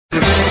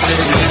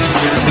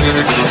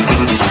Alrighty,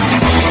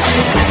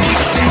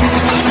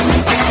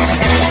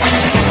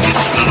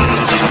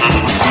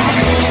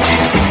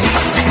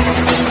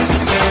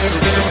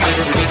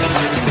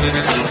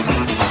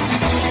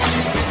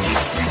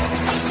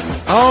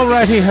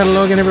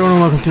 hello again, everyone,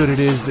 and welcome to it. It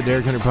is the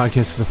Derek Hunter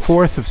Podcast, the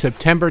 4th of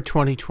September,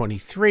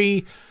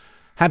 2023.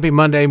 Happy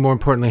Monday, more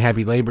importantly,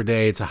 happy Labor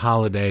Day. It's a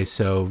holiday,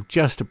 so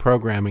just a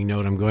programming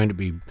note, I'm going to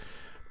be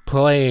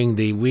playing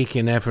the Week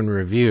in Effin'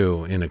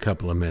 Review in a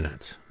couple of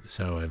minutes.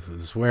 So if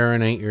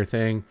swearing ain't your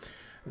thing,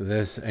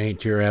 this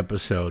ain't your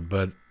episode.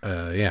 But,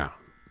 yeah,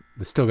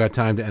 still got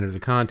time to enter the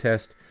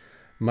contest.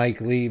 Mike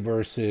Lee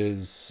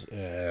versus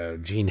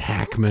Gene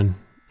Hackman,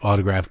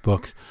 autographed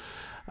books.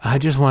 I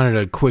just wanted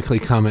to quickly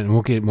comment, and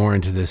we'll get more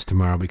into this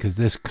tomorrow because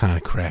this kind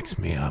of cracks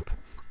me up.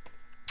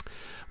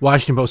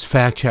 Washington Post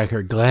fact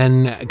checker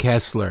Glenn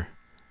Kessler.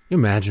 You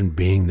imagine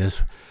being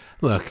this?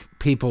 Look,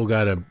 people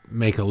got to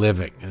make a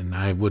living, and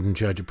I wouldn't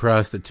judge a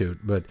prostitute,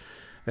 but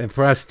a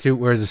prostitute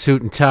wears a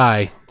suit and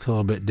tie. It's a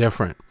little bit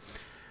different.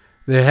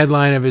 The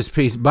headline of his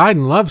piece,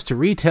 Biden loves to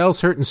retell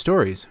certain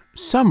stories.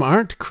 Some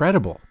aren't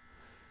credible.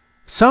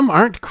 Some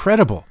aren't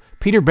credible.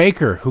 Peter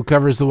Baker, who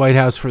covers the White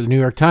House for the New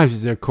York Times,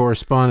 is their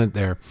correspondent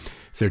there.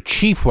 It's their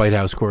chief White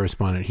House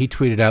correspondent. He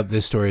tweeted out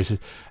this story. He says,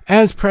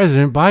 as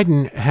president,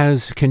 Biden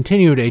has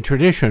continued a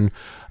tradition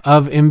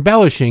of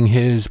embellishing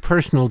his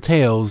personal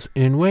tales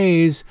in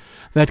ways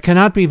that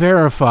cannot be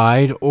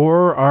verified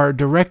or are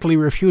directly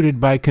refuted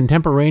by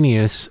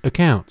contemporaneous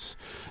accounts.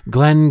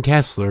 Glenn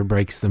Kessler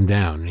breaks them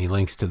down, and he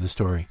links to the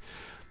story.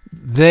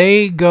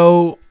 They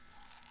are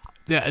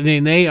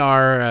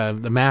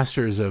the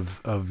masters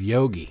of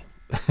yogi.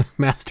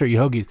 Master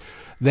yogis.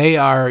 They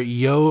are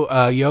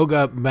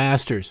yoga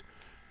masters.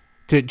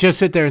 To just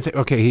sit there and say,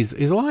 okay, he's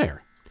a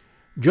liar.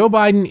 Joe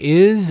Biden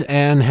is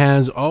and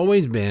has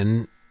always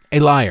been a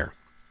liar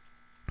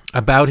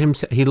about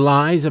himself. He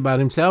lies about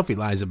himself. He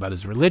lies about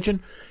his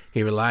religion.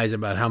 He lies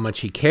about how much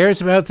he cares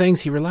about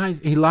things. He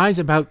lies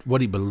about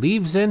what he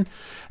believes in,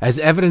 as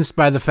evidenced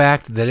by the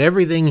fact that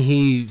everything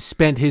he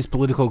spent his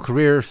political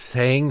career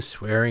saying,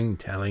 swearing,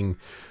 telling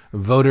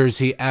voters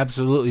he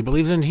absolutely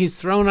believes in, he's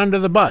thrown under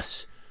the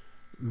bus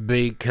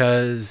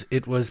because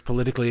it was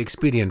politically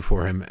expedient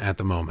for him at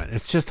the moment.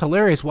 It's just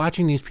hilarious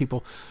watching these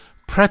people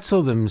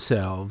pretzel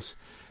themselves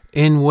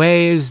in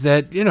ways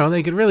that,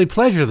 they could really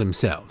pleasure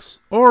themselves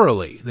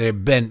orally. They're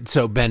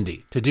so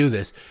bendy to do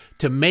this,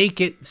 to make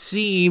it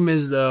seem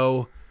as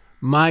though,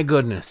 my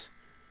goodness,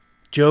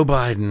 Joe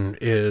Biden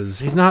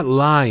he's not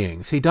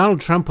lying. See,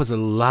 Donald Trump was a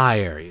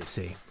liar, you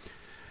see.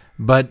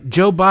 But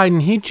Joe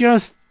Biden,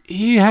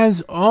 he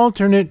has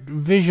alternate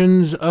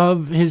visions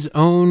of his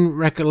own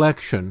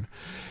recollection.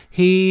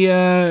 He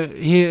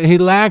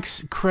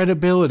lacks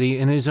credibility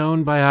in his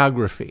own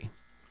biography.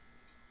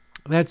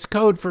 That's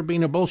code for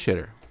being a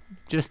bullshitter.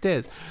 Just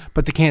is.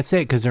 But they can't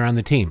say it because they're on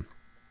the team.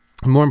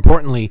 More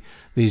importantly,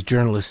 these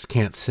journalists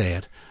can't say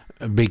it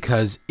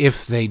because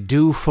if they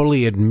do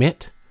fully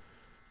admit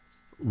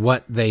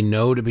what they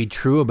know to be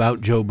true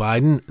about Joe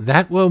Biden,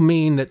 that will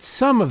mean that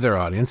some of their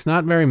audience,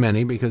 not very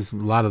many because a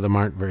lot of them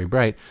aren't very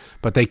bright,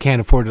 but they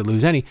can't afford to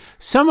lose any,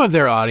 some of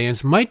their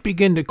audience might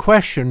begin to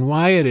question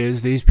why it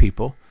is these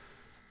people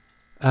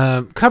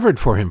covered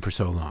for him for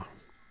so long.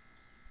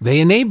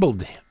 They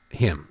enabled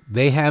him.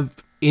 They have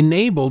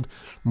enabled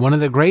one of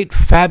the great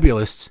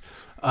fabulists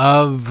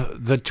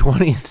of the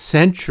 20th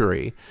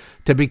century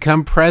to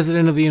become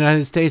president of the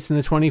United States in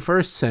the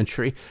 21st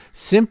century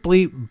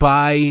simply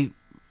by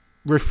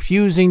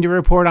refusing to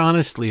report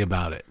honestly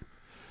about it.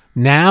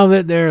 Now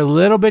that they're a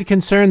little bit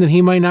concerned that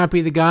he might not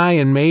be the guy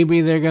and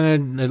maybe they're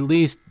going to at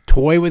least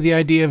toy with the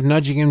idea of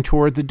nudging him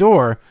toward the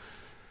door,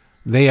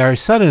 they are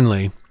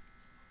suddenly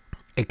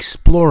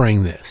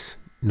exploring this.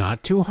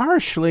 Not too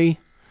harshly.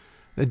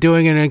 They're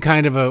doing it in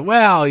kind of a,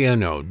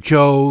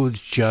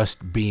 Joe's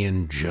just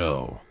being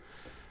Joe.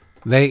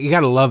 You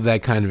got to love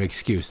that kind of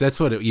excuse. That's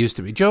what it used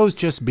to be. Joe's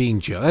just being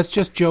Joe. That's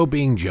just Joe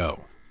being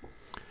Joe.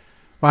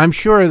 Well, I'm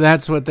sure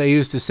that's what they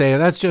used to say.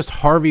 That's just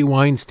Harvey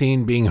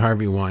Weinstein being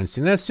Harvey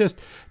Weinstein. That's just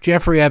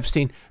Jeffrey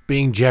Epstein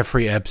being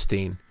Jeffrey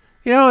Epstein.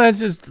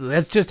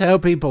 That's just how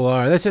people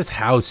are. That's just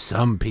how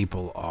some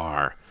people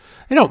are.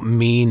 They don't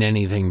mean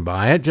anything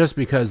by it just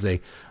because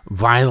they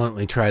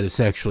violently try to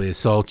sexually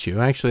assault you.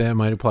 Actually, that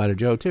might apply to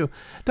Joe too.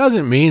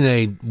 Doesn't mean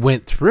they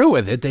went through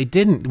with it. They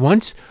didn't.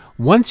 Once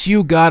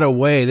you got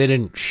away, they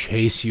didn't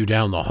chase you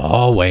down the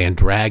hallway and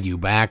drag you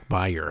back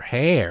by your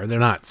hair. They're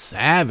not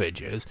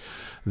savages.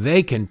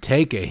 They can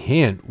take a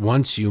hint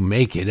once you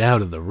make it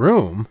out of the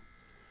room.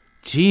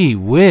 Gee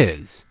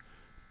whiz.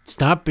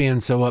 Stop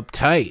being so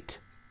uptight.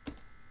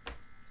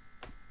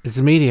 It's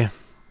the media,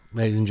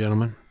 ladies and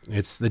gentlemen.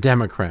 It's the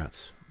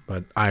Democrats.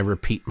 But I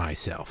repeat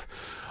myself.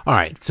 All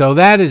right, so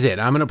that is it.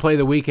 I'm going to play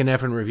the Week in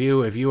Effin'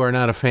 Review. If you are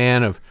not a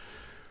fan of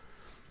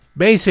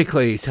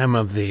basically some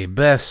of the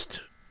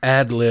best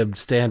ad-libbed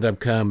stand-up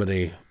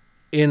comedy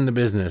in the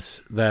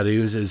business that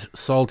uses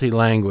salty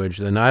language,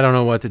 then I don't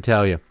know what to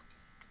tell you.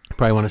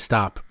 Probably want to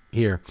stop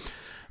here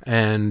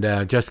and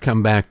just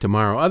come back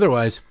tomorrow.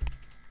 Otherwise,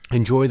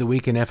 Enjoy the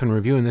week in effing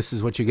review, and this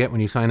is what you get when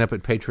you sign up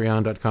at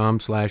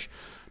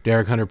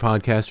patreon.com/Derek Hunter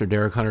Podcast or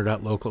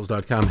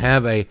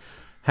DerekHunter.locals.com.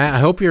 I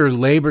hope your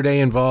Labor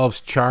Day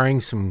involves charring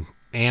some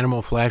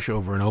animal flesh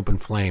over an open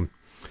flame,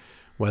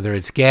 whether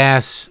it's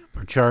gas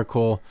or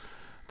charcoal.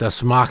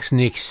 Das macht's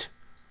nix,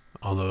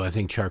 although I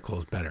think charcoal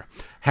is better.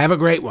 Have a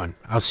great one.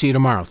 I'll see you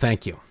tomorrow.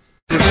 Thank you.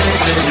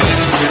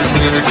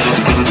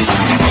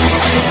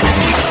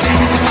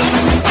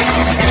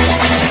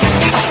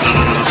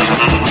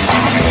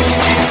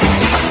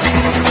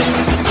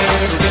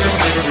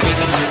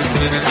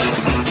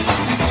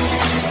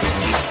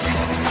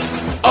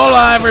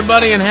 Hola,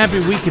 everybody, and happy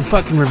week in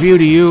fucking review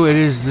to you. It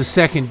is the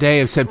second day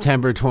of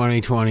September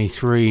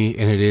 2023,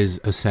 and it is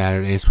a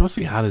Saturday. It's supposed to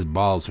be hot as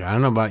balls here. I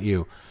don't know about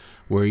you,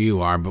 where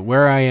you are, but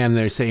where I am,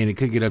 they're saying it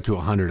could get up to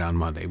 100 on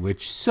Monday,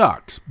 which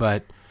sucks,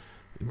 but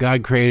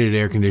God created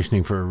air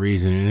conditioning for a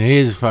reason, and it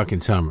is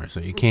fucking summer, so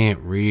you can't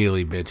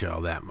really bitch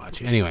all that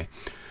much. Anyway,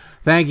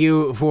 thank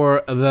you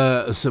for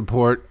the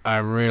support. I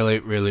really,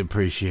 really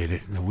appreciate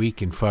it. The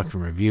week in fucking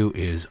review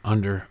is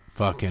under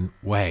fucking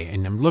way,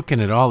 and I'm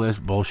looking at all this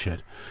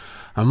bullshit.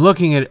 I'm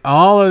looking at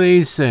all of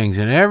these things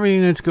and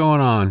everything that's going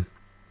on,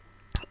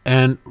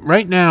 and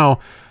right now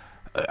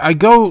I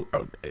go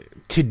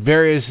to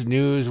various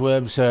news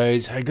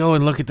websites. I go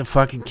and look at the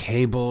fucking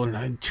cable, and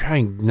I'm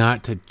trying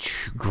not to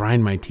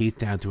grind my teeth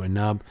down to a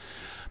nub.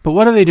 But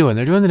what are they doing?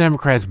 They're doing the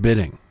Democrats'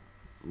 bidding.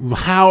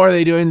 How are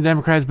they doing the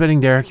Democrats' bidding,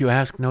 Derek, you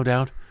ask, no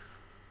doubt?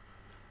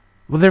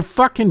 Well, they're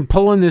fucking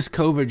pulling this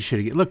COVID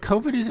shit again. Look,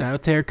 COVID is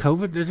out there.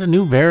 COVID, there's a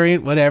new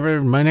variant,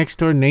 whatever. My next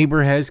door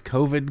neighbor has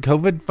COVID.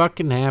 COVID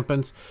fucking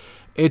happens.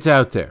 It's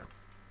out there.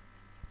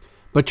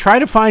 But try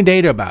to find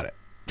data about it.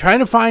 Try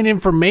to find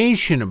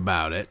information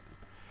about it,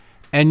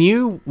 and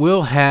you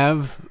will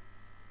have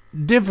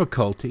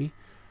difficulty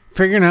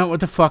figuring out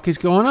what the fuck is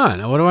going on.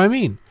 Now, what do I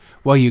mean?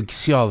 Well, you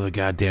see all the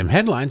goddamn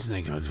headlines and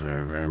think, oh, it's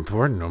very, very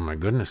important. Oh, my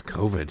goodness,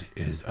 COVID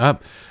is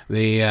up.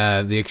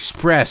 The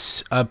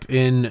Express up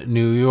in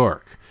New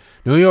York.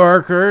 New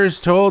Yorkers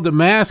told to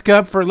mask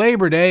up for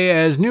Labor Day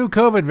as new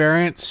COVID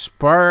variant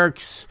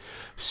sparks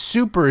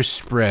super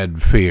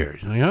spread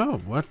fears. Like, oh,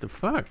 what the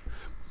fuck?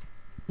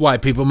 Why,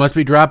 people must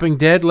be dropping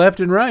dead left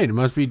and right. It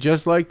must be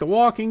just like The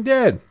Walking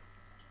Dead.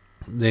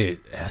 The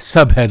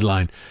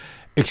subheadline,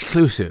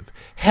 exclusive.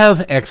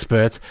 Health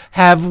experts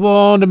have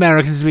warned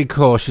Americans to be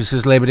cautious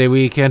this Labor Day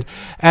weekend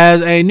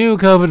as a new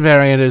COVID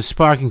variant is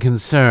sparking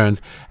concerns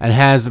and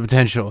has the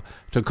potential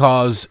to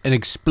cause an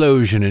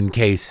explosion in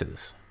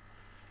cases.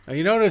 Now,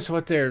 you notice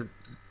what they're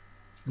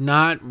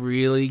not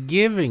really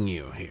giving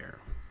you here.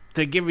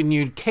 They're giving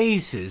you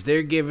cases.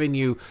 They're giving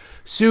you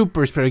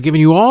super spreader,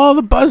 giving you all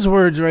the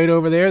buzzwords right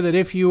over there that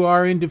if you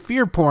are into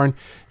fear porn,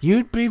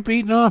 you'd be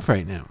beaten off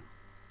right now.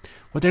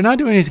 What they're not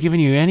doing is giving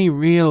you any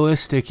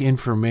realistic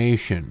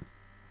information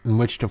in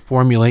which to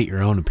formulate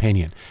your own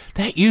opinion.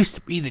 That used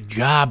to be the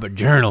job of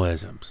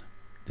journalisms.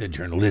 It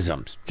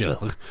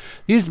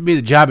used to be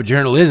the job of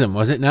journalism,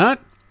 was it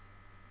not?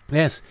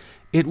 Yes,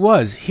 it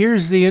was.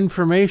 Here's the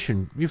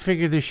information. You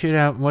figure this shit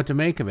out and what to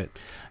make of it.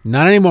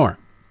 Not anymore.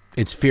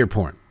 It's fear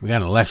porn. We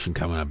got an election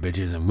coming up,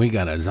 bitches, and we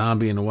got a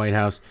zombie in the White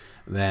House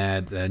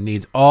that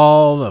needs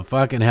all the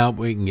fucking help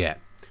we can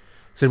get.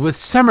 Said, with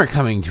summer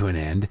coming to an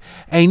end,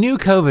 a new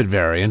COVID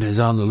variant is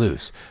on the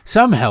loose.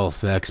 Some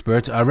health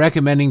experts are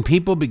recommending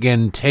people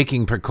begin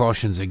taking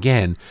precautions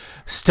again,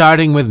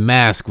 starting with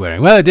mask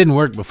wearing. Well, it didn't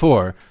work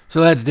before,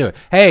 so let's do it.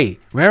 Hey,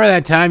 remember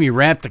that time you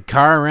wrapped the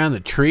car around the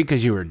tree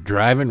because you were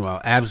driving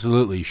while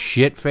absolutely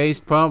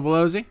shit-faced, Paul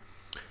Pelosi?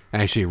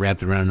 Actually, you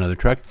wrapped it around another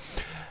truck.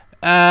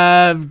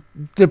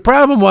 The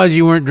problem was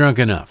you weren't drunk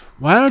enough.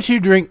 Why don't you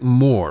drink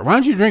more? Why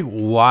don't you drink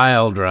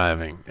while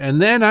driving?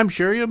 And then I'm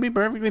sure you'll be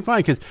perfectly fine.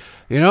 Because,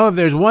 you know, if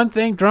there's one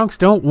thing drunks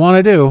don't want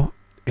to do,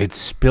 it's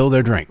spill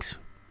their drinks.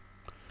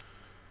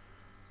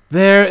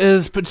 There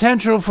is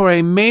potential for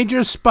a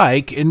major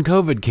spike in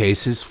COVID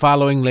cases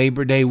following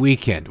Labor Day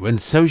weekend, when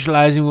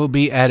socializing will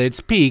be at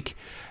its peak,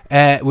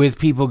 with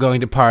people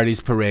going to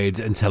parties, parades,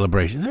 and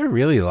celebrations. There are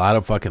really a lot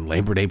of fucking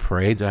Labor Day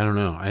parades. I don't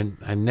know.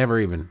 I've never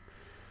even...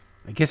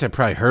 I guess I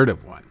probably heard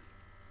of one.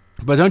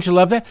 But don't you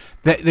love that?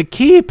 The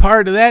key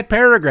part of that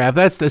paragraph,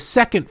 that's the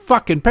second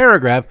fucking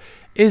paragraph,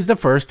 is the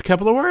first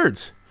couple of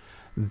words.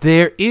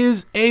 There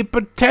is a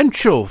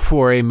potential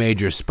for a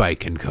major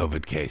spike in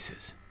COVID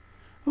cases.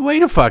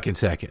 Wait a fucking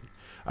second.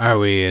 Are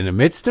we in the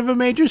midst of a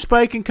major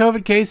spike in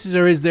COVID cases,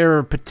 or is there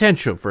a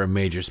potential for a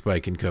major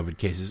spike in COVID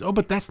cases? Oh,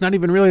 but that's not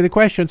even really the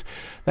questions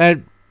that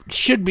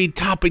should be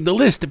topping the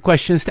list of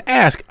questions to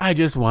ask. I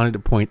just wanted to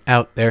point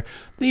out there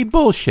the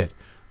bullshit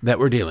that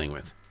we're dealing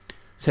with.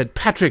 Said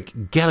Patrick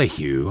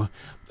Gallahue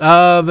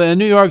of the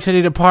New York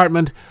City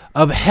Department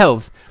of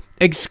Health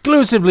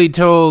exclusively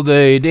told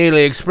the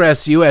Daily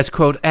Express U.S.,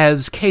 quote,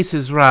 as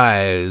cases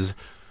rise,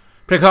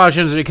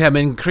 precautions become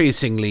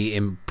increasingly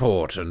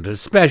important,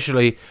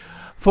 especially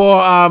for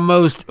our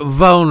most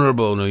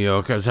vulnerable New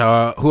Yorkers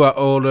who are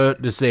older,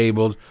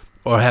 disabled,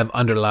 or have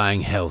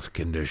underlying health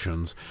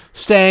conditions.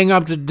 Staying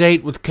up to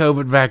date with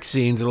COVID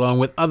vaccines along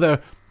with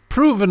other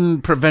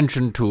proven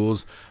prevention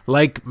tools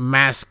like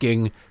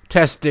masking,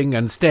 testing,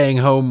 and staying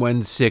home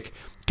when sick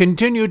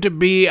continue to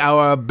be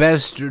our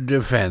best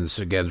defense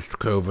against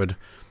COVID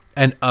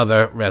and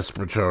other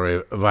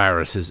respiratory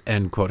viruses,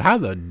 end quote. How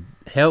the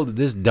hell did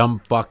this dumb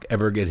fuck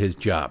ever get his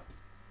job?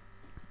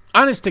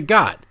 Honest to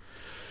God.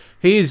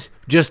 He's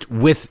just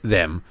with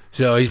them,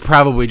 so he's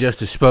probably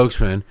just a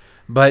spokesman.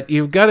 But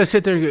you've got to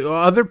sit there.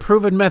 Other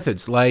proven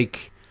methods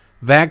like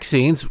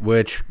vaccines,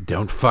 which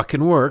don't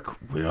fucking work.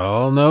 We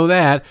all know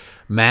that.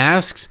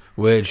 Masks,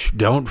 which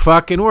don't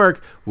fucking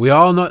work. We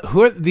all know.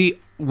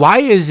 Why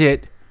is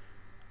it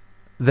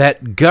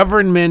that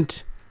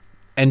government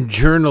and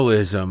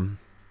journalism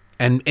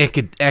and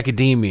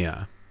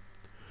academia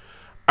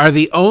are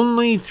the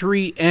only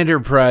three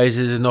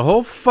enterprises in the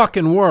whole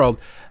fucking world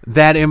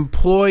that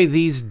employ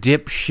these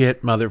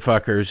dipshit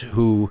motherfuckers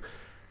who,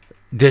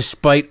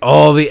 despite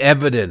all the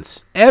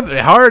evidence,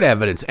 hard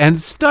evidence, and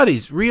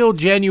studies, real,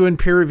 genuine,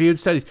 peer-reviewed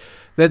studies,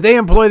 that they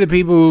employ the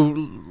people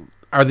who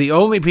are the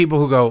only people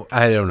who go,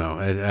 I don't know,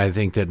 I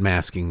think that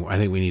masking, I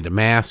think we need a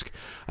mask,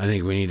 I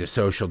think we need a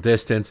social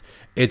distance.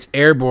 It's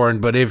airborne,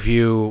 but if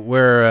you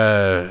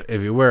wear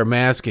a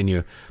mask and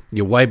you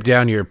wipe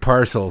down your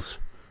parcels,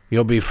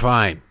 you'll be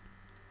fine.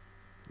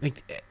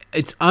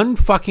 It's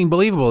unfucking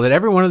believable that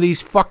every one of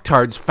these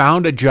fucktards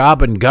found a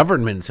job in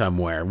government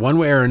somewhere, one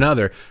way or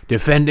another,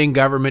 defending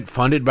government,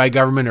 funded by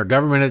government or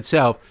government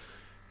itself,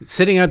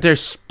 sitting out there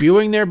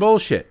spewing their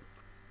bullshit.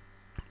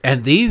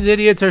 And these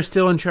idiots are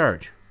still in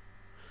charge.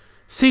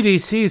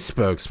 CDC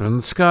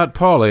spokesman Scott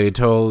Pauley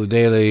told the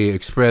Daily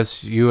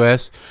Express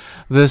U.S.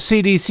 the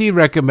CDC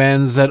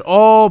recommends that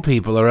all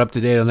people are up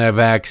to date on their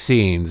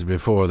vaccines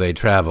before they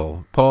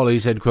travel. Pauley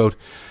said, quote,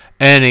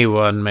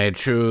 anyone may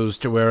choose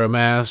to wear a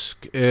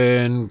mask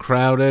in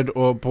crowded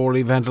or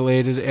poorly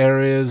ventilated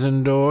areas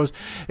indoors,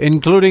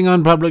 including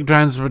on public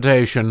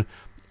transportation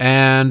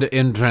and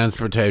in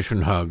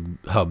transportation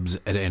hubs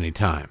at any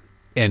time.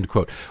 End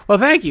quote. Well,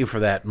 thank you for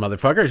that,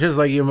 motherfucker. It's just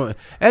like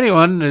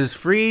anyone is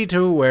free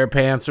to wear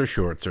pants or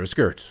shorts or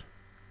skirts.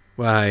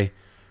 Why,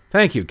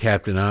 thank you,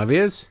 Captain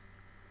Obvious.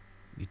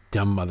 You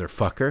dumb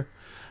motherfucker.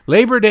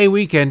 Labor Day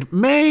weekend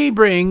may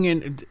bring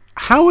in...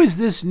 How is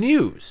this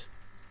news?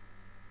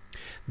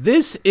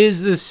 This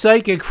is the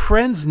Psychic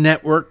Friends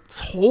Network's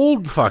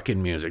hold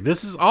fucking music.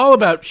 This is all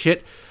about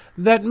shit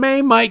that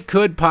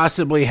could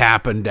possibly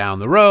happen down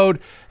the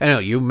road.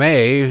 And you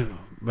may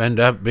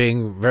end up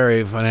being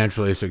very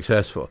financially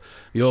successful.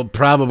 You'll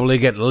probably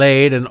get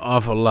laid an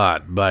awful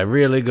lot by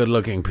really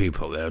good-looking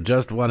people. They'll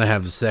just want to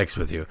have sex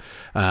with you.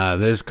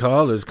 This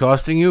call is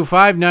costing you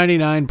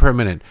 $5.99 per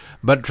minute.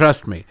 But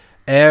trust me,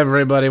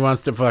 everybody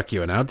wants to fuck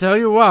you. And I'll tell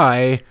you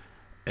why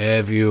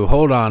if you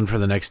hold on for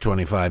the next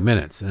 25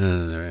 minutes.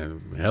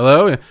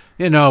 Hello?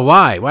 You know,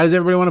 why? Why does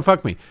everybody want to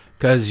fuck me?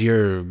 Because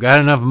you've got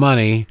enough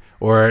money,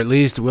 or at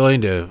least willing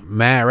to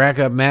rack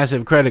up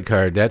massive credit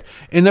card debt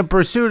in the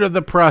pursuit of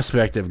the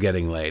prospect of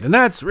getting laid. And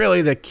that's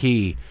really the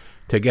key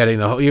to getting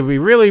the whole... You'll be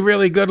really,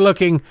 really good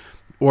looking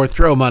or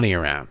throw money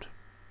around.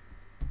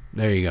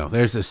 There you go.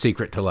 There's the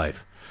secret to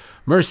life.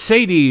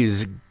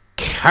 Mercedes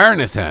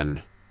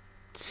Carnethon.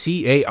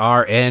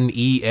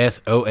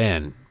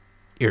 Carnethon.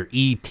 Or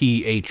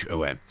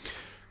Ethon.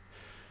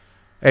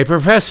 A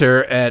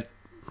professor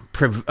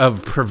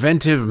of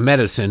preventive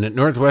medicine at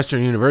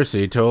Northwestern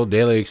University told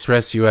Daily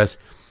Express U.S.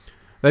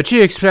 that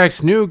she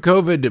expects new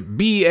COVID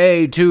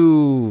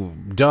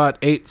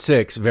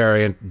BA2.86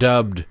 variant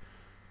dubbed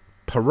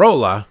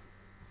Parola,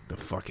 the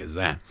fuck is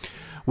that,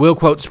 will,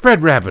 quote,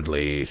 spread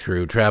rapidly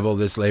through travel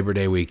this Labor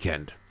Day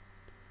weekend.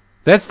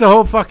 That's the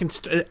whole fucking...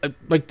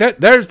 like that.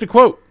 There's the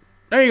quote.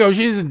 There you go.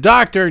 She's a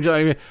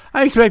doctor.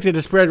 I expect it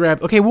to spread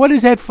rapidly. Okay, what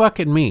does that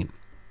fucking mean?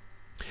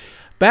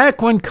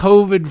 Back when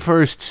COVID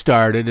first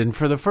started, and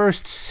for the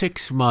first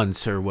 6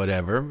 months or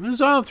whatever, it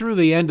was all through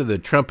the end of the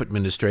Trump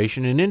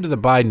administration and into the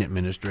Biden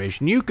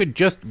administration, you could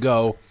just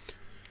go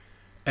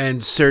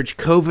and search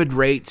COVID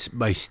rates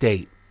by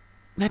state.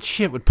 That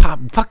shit would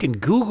pop. Fucking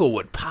Google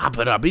would pop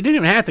it up. You didn't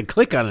even have to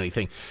click on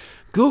anything.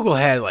 Google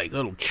had like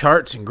little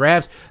charts and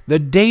graphs. The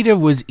data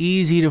was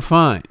easy to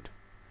find.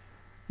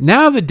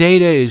 Now the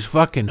data is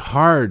fucking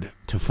hard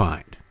to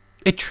find.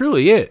 It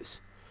truly is.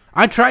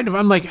 I'm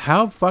like,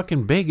 how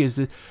fucking big is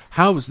this?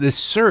 How is this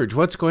surge?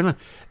 What's going on?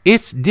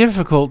 It's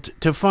difficult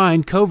to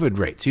find COVID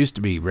rates. Used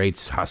to be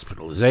rates,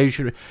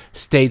 hospitalization.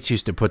 States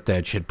used to put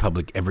that shit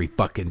public every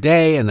fucking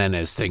day. And then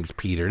as things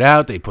petered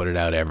out, they put it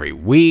out every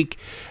week.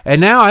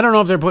 And now I don't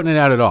know if they're putting it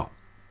out at all.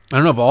 I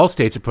don't know if all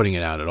states are putting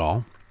it out at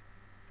all.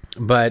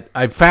 But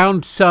I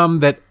found some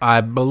that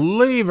I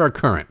believe are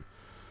current.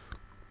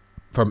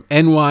 From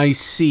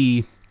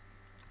nyc.gov,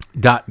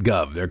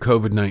 their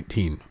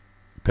COVID-19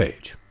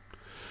 page.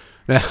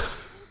 Now,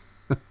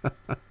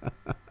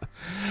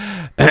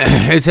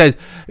 it says,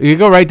 you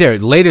go right there,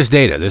 latest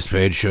data. This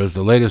page shows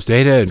the latest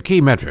data and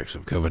key metrics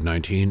of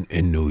COVID-19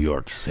 in New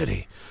York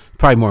City.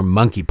 Probably more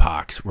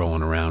monkeypox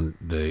rolling around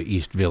the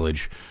East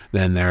Village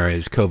than there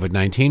is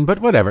COVID-19, but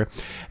whatever.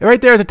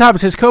 Right there at the top, it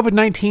says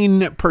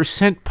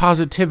COVID-19%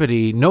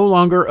 positivity no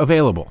longer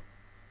available.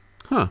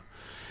 Huh.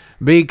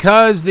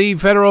 Because the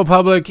federal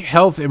public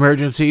health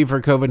emergency for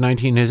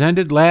COVID-19 has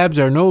ended, labs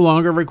are no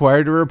longer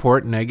required to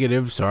report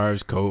negative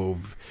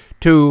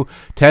SARS-CoV-2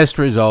 test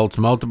results.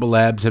 Multiple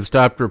labs have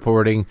stopped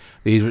reporting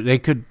these.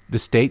 The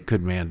state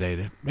could mandate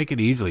it. They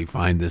could easily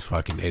find this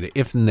fucking data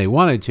if they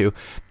wanted to.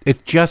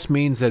 It just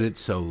means that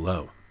it's so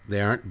low.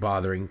 They aren't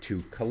bothering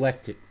to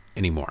collect it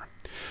anymore.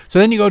 So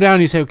then you go down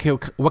and you say, okay,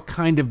 what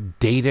kind of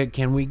data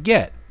can we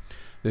get?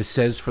 This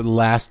says for the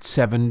last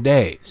 7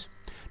 days.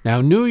 Now,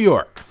 New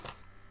York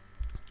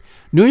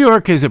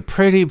is a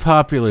pretty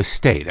populous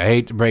state. I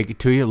hate to break it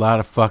to you. A lot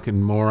of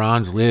fucking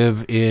morons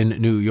live in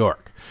New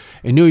York.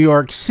 In New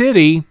York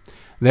City,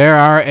 there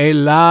are a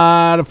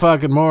lot of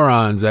fucking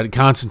morons that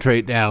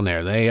concentrate down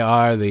there. They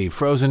are the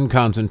frozen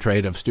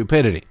concentrate of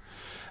stupidity.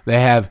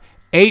 They have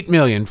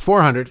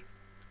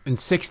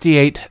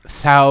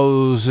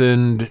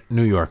 8,468,000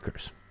 New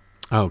Yorkers.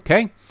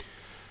 Okay?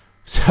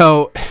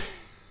 So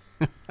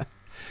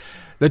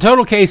the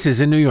total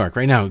cases in New York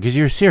right now, because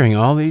you're hearing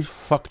all these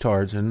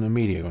fucktards in the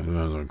media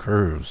going,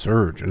 curve,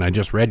 surge, and I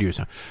just read you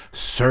some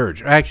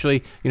surge.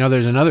 Actually,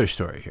 there's another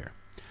story here.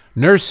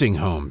 Nursing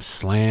homes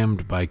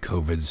slammed by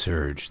COVID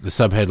surge. The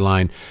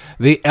subheadline,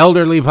 the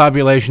elderly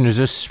population is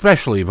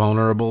especially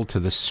vulnerable to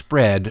the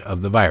spread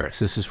of the virus.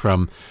 This is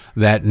from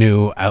that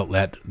new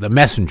outlet, The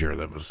Messenger,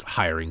 that was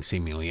hiring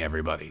seemingly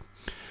everybody.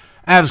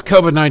 As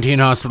COVID-19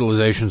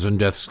 hospitalizations and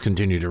deaths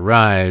continue to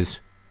rise,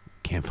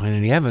 can't find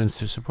any evidence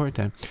to support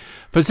that.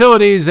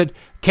 Facilities that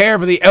care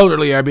for the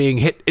elderly are being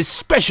hit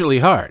especially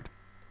hard.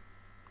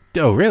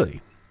 Oh,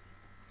 really?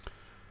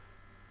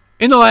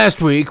 In the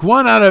last week,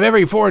 1 out of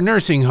every 4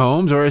 nursing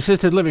homes or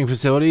assisted living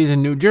facilities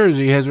in New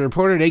Jersey has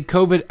reported a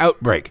COVID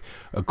outbreak,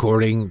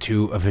 according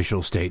to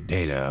official state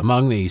data.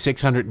 Among the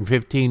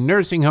 615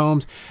 nursing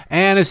homes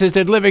and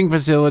assisted living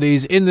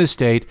facilities in the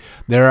state,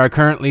 there are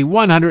currently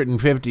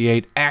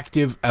 158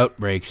 active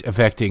outbreaks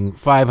affecting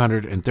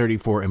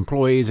 534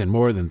 employees and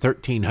more than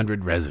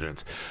 1,300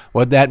 residents.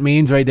 What that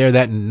means right there,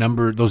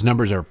 those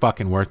numbers are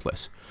fucking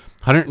worthless.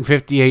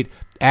 158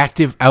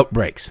 active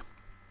outbreaks.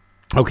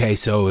 Okay,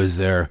 so is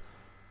there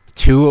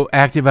 2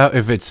 active out?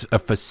 If it's a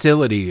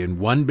facility in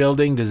one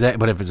building,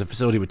 but if it's a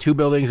facility with 2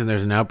 buildings and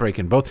there's an outbreak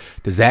in both,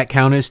 does that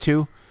count as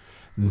 2?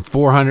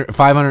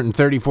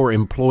 534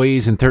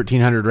 employees and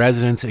 1,300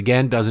 residents.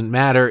 Again, doesn't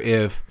matter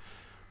if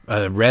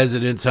a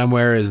resident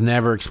somewhere is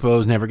never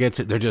exposed, never gets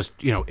it. They're just,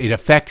 it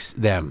affects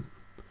them.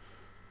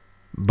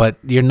 But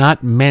you're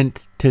not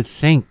meant to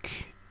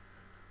think.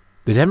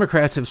 The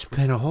Democrats have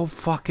spent a whole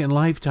fucking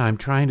lifetime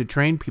trying to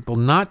train people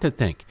not to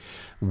think.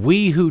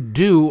 We who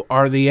do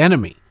are the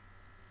enemy.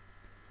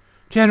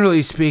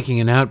 Generally speaking,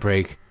 an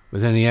outbreak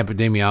within the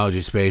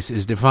epidemiology space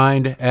is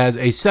defined as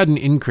a sudden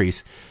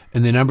increase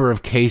in the number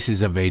of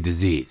cases of a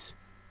disease.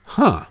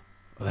 Well,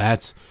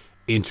 that's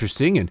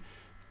interesting and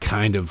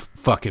kind of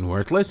fucking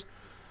worthless.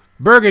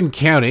 Bergen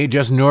County,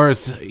 just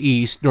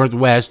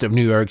northwest of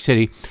New York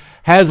City,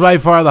 has by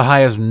far the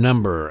highest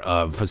number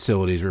of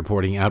facilities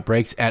reporting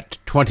outbreaks at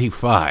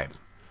 25.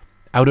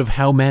 Out of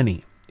how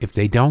many? If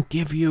they don't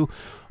give you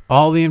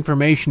all the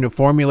information to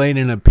formulate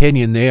an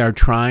opinion, they are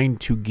trying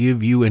to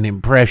give you an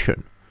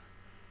impression.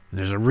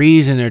 There's a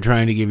reason they're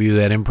trying to give you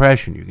that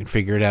impression. You can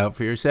figure it out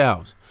for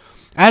yourselves.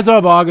 As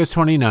of August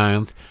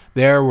 29th,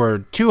 there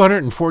were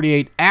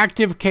 248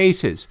 active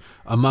cases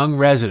among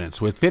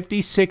residents, with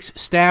 56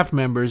 staff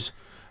members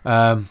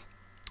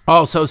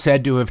also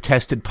said to have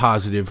tested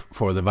positive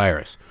for the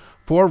virus.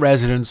 4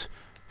 residents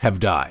have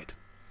died.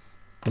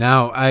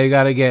 Now, I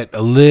got to get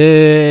a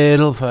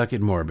little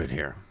fucking morbid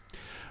here.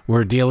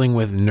 We're dealing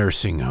with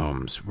nursing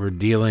homes. We're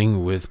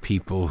dealing with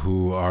people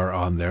who are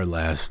on their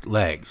last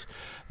legs.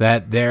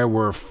 That there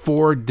were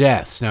 4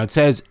 deaths. Now, it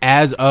says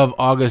as of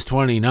August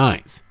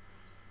 29th.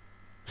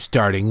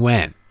 Starting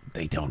when?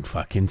 They don't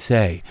fucking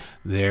say.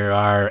 There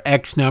are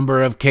X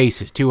number of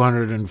cases,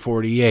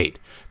 248.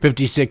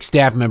 56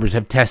 staff members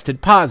have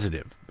tested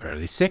positive. Are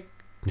they sick?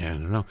 I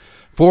don't know.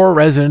 4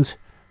 residents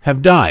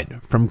have died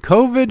from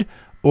COVID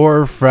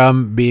or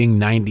from being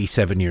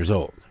 97 years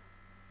old.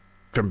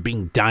 From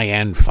being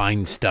Dianne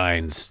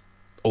Feinstein's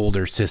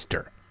older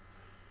sister.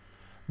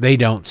 They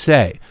don't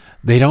say.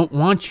 They don't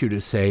want you to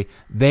say.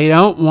 They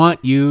don't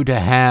want you to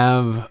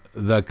have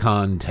the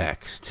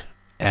context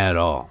at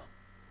all.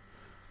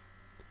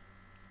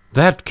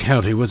 That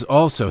county was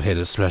also hit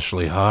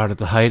especially hard at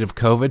the height of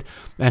COVID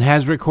and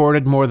has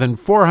recorded more than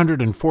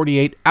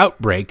 448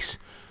 outbreaks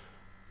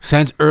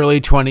since early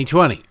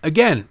 2020.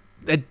 Again,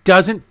 it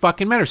doesn't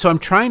fucking matter. So I'm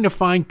trying to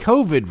find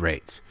COVID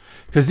rates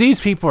because these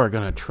people are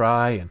going to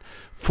try and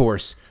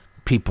force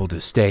people to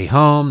stay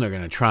home. They're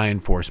going to try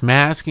and force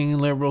masking in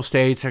liberal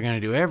states. They're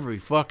going to do every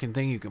fucking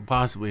thing you can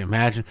possibly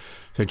imagine.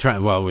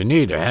 So we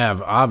need to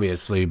have,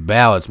 obviously,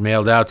 ballots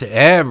mailed out to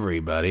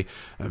everybody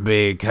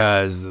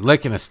because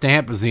licking a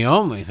stamp is the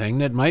only thing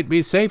that might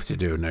be safe to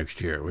do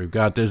next year. We've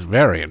got this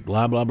variant,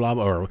 blah, blah, blah,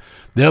 or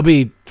there'll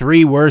be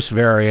 3 worse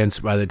variants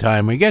by the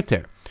time we get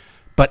there.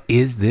 But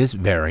is this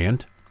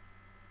variant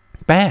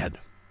bad?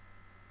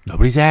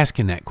 Nobody's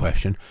asking that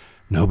question.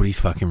 Nobody's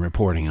fucking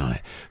reporting on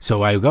it.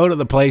 So I go to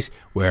the place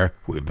where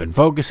we've been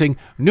focusing,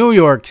 New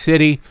York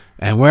City,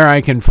 and where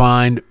I can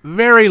find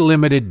very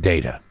limited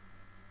data.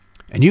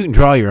 And you can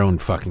draw your own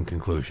fucking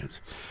conclusions.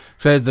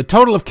 So the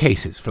total of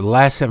cases for the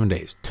last 7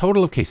 days,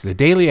 total of cases, the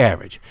daily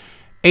average,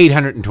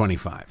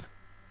 825.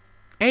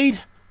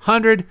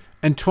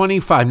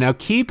 825. Now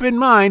keep in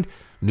mind,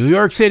 New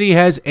York City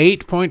has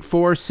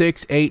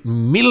 8.468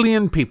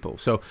 million people.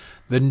 So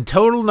the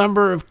total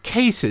number of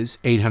cases,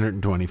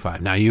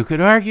 825. Now, you could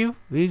argue,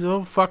 these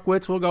little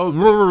fuckwits will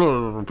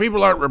go,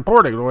 people aren't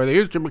reporting the way they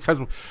used to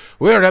because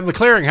we don't have the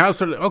clearinghouse.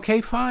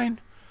 Okay, fine.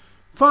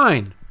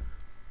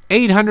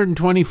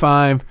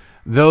 825,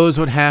 those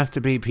would have to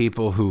be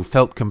people who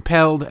felt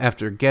compelled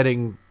after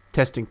getting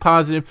testing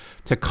positive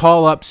to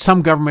call up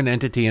some government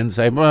entity and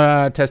say,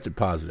 well, I tested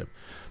positive.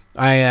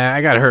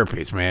 I got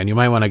herpes, man. You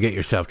might want to get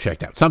yourself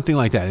checked out. Something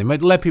like that. They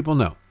might let people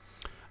know.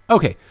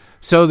 Okay,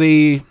 so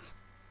then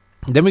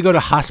we go to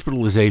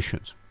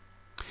hospitalizations.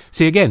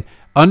 See, again,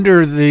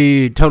 under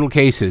the total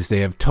cases, they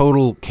have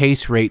total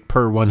case rate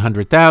per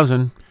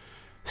 100,000,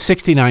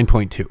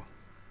 69.2.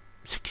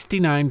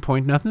 69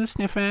 point, nothing to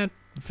sniff at.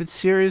 If it's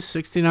serious,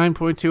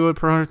 69.2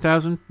 per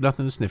 100,000,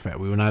 nothing to sniff at.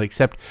 We will not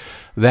accept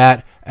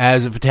that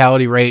as a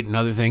fatality rate and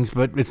other things,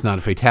 but it's not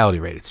a fatality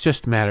rate. It's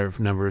just a matter of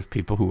number of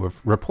people who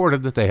have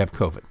reported that they have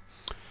COVID.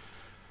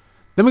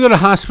 Then we go to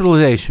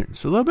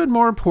hospitalizations. A little bit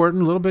more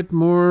important, a little bit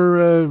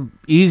more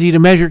easy to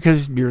measure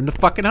because you're in the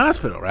fucking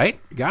hospital, right?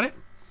 You got it?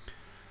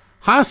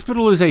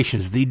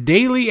 Hospitalizations, the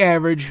daily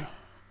average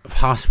of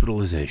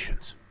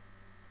hospitalizations.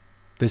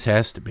 This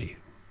has to be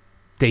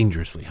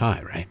dangerously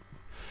high, right?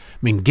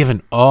 I mean,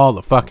 given all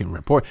the fucking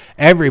report,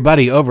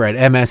 everybody over at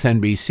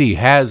MSNBC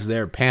has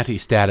their panty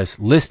status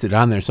listed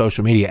on their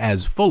social media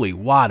as fully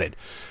wadded.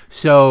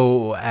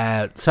 So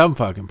at some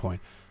fucking point,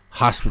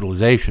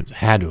 hospitalizations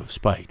had to have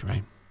spiked,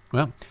 right?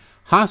 Well,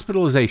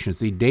 hospitalizations,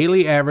 the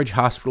daily average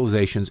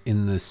hospitalizations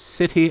in the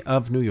city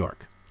of New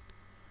York,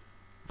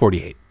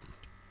 48.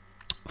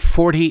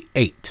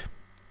 48.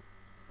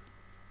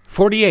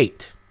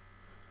 48.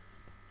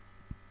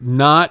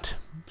 Not...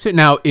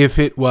 Now, if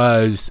it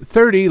was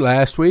 30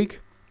 last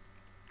week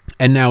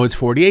and now it's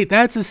 48,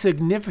 that's a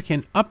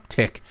significant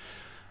uptick,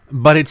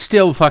 but it's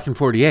still fucking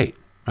 48,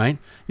 right?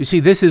 You see,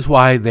 this is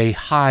why they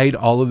hide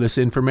all of this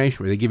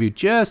information, where they give you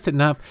just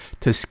enough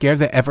to scare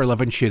the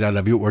ever-loving shit out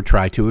of you, or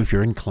try to if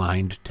you're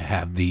inclined to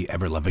have the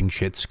ever-loving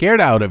shit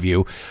scared out of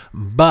you,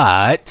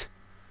 but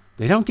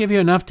they don't give you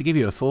enough to give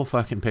you a full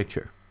fucking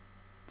picture.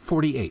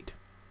 48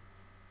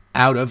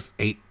 out of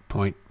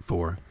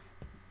 8.4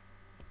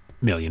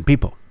 million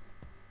people.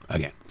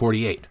 Again,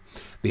 48.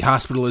 The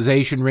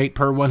hospitalization rate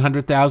per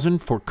 100,000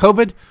 for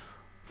COVID,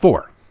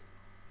 4.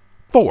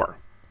 4.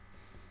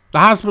 The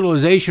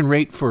hospitalization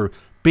rate for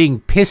being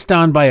pissed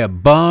on by a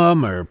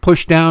bum or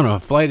pushed down a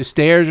flight of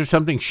stairs or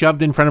something,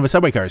 shoved in front of a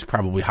subway car, is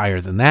probably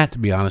higher than that, to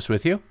be honest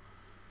with you.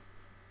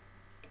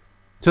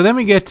 So then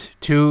we get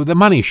to the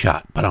money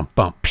shot.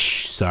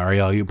 Sorry,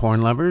 all you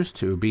porn lovers,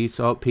 to be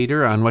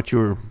saltpeter on what you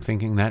were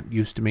thinking that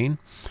used to mean.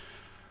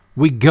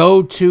 We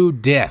go to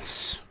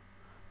deaths.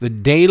 The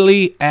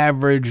daily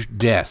average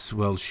deaths,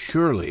 well,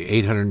 surely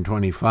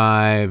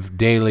 825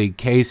 daily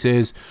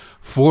cases,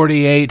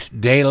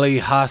 48 daily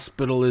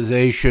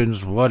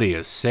hospitalizations. What do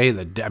you say?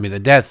 The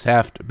deaths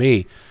have to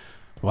be,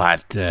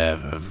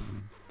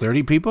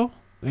 30 people?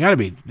 They gotta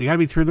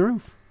be through the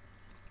roof.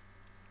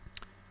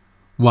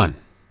 One.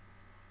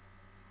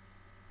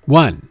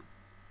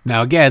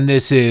 Now, again,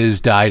 this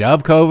is died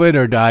of COVID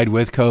or died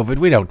with COVID.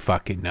 We don't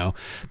fucking know.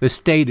 The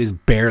state is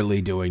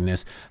barely doing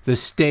this. The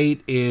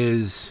state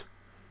is...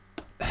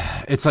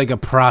 It's like a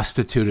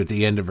prostitute at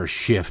the end of her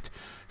shift.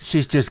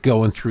 She's just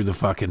going through the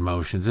fucking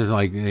motions. It's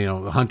like,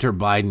 Hunter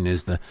Biden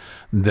is the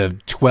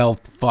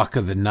 12th fuck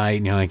of the night.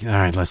 And you're like, all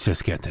right, let's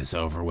just get this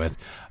over with.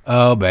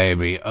 Oh,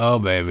 baby,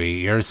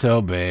 you're so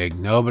big.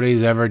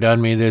 Nobody's ever done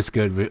me this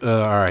good.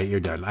 All right, you're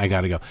done. I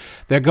got to go.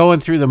 They're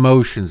going through the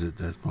motions at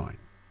this point.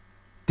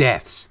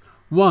 Deaths.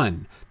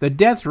 1. The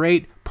death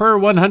rate per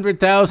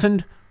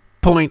 100,000,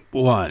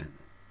 0.1.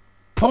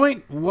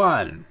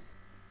 0.1.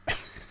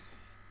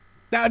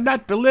 Now, I'm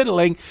not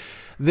belittling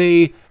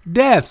the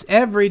deaths.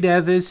 Every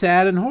death is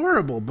sad and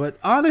horrible. But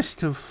honest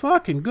to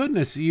fucking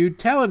goodness, you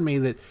telling me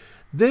that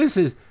this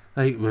is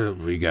like, well,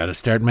 we got to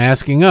start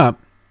masking up.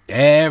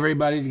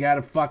 Everybody's got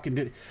to fucking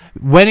do it.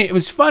 When it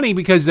was funny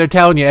because they're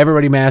telling you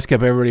everybody mask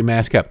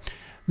up.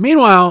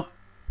 Meanwhile,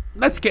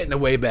 let's get in the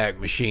Wayback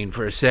Machine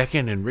for a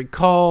second and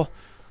recall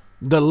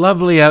the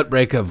lovely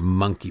outbreak of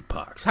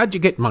monkeypox. How'd you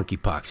get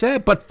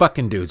monkeypox? Butt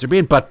fucking dudes. They're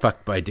being butt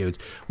fucked by dudes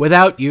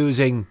without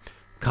using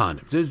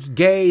condoms. There's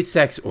gay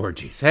sex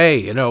orgies. Hey,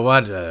 you know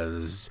what?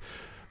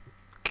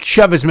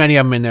 Shove as many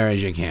of them in there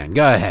as you can.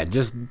 Go ahead.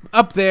 Just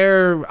up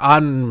there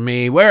on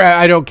me. Where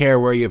I don't care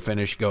where you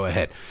finish. Go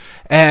ahead.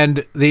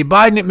 And the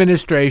Biden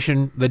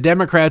administration, the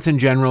Democrats in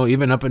general,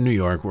 even up in New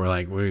York, were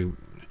like, we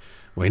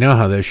know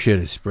how this shit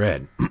is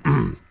spread.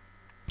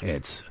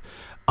 It's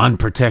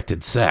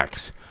unprotected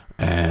sex.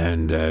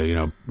 And,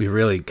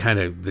 really kind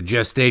of the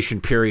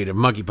gestation period of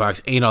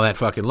monkeypox ain't all that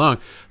fucking long.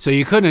 So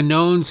you couldn't have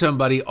known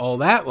somebody all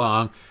that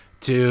long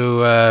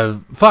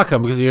to fuck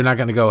them, because you're not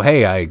going to go,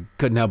 hey, I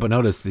couldn't help but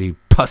notice the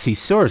pussy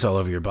sores all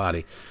over your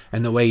body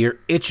and the way you're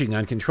itching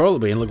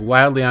uncontrollably and look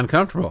wildly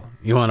uncomfortable.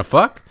 You want to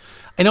fuck?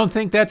 I don't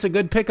think that's a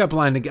good pickup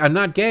line. I'm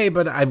not gay,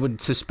 but I would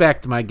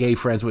suspect my gay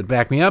friends would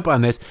back me up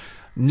on this.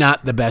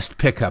 Not the best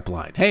pickup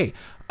line. Hey,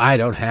 I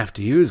don't have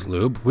to use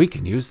lube. We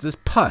can use this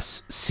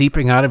pus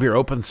seeping out of your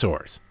open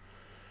sores.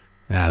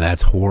 Now,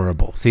 that's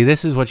horrible. See,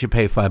 this is what you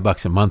pay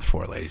 $5 a month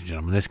for, ladies and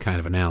gentlemen, this kind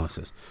of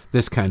analysis,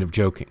 this kind of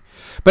joking.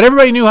 But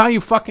everybody knew how you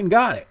fucking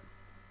got it.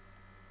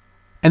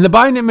 And the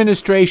Biden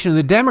administration,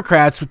 the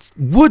Democrats,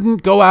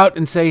 wouldn't go out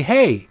and say,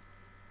 hey,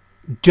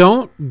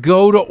 don't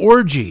go to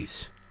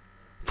orgies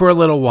for a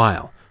little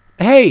while.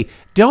 Hey,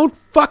 don't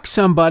fuck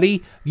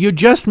somebody you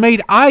just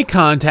made eye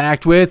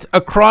contact with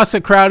across a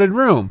crowded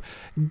room.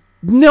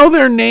 Know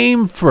their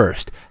name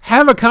first.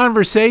 Have a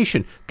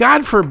conversation.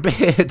 God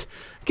forbid,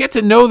 get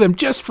to know them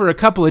just for a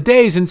couple of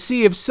days and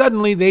see if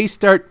suddenly they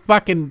start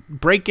fucking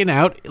breaking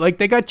out like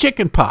they got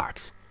chicken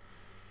pox.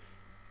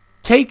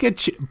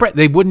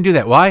 They wouldn't do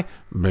that. Why?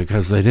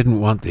 Because they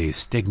didn't want the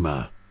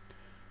stigma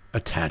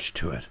attached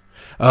to it.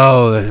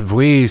 Oh, if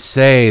we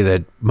say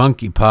that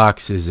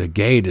monkeypox is a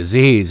gay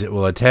disease, it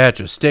will attach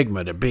a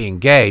stigma to being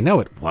gay. No,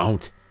 it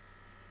won't.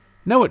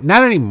 No,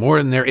 not any more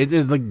than there.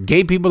 It's like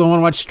gay people don't want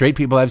to watch straight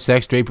people have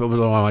sex. Straight people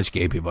don't want to watch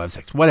gay people have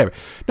sex. Whatever.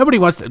 Nobody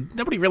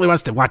really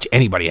wants to watch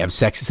anybody have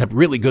sex except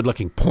really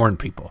good-looking porn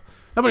people.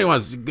 Nobody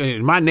wants.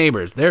 My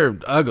neighbors, they're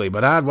ugly,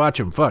 but I'd watch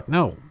them fuck.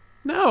 No.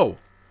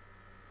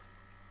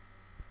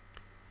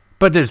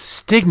 But there's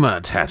stigma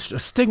attached.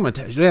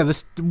 Yeah.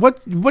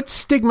 What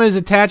stigma is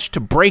attached to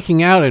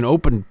breaking out in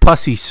open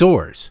pussy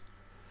sores?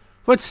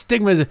 Which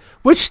stigma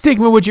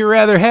would you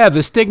rather have?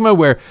 The stigma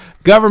where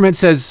government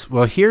says,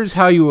 well, here's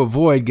how you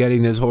avoid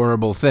getting this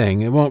horrible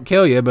thing. It won't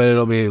kill you, but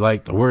it'll be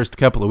like the worst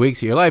couple of weeks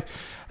of your life.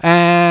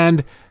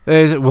 And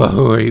they say,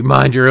 well, you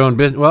mind your own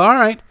business. Well, all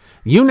right.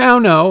 You now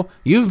know.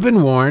 You've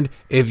been warned.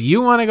 If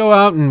you want to go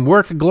out and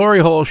work a glory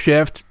hole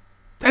shift,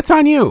 that's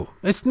on you.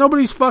 It's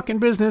nobody's fucking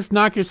business.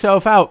 Knock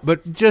yourself out.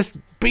 But just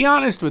be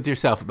honest with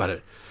yourself about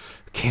it.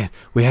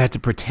 We had to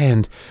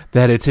pretend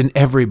that it's an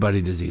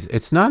everybody disease.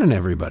 It's not an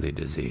everybody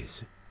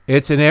disease.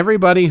 It's an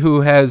everybody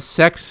who has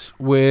sex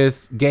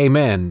with gay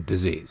men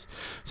disease.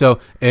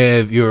 So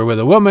if you were with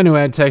a woman who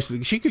had sex,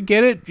 she could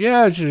get it.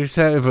 Yeah, if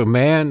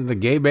the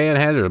gay man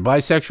has it, or a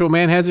bisexual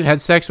man has it,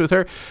 had sex with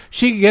her,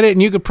 she could get it,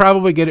 and you could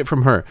probably get it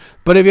from her.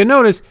 But if you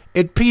notice,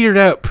 it petered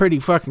out pretty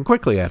fucking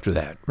quickly after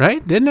that,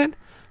 right? Didn't it?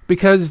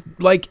 Because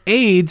like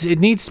AIDS, it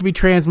needs to be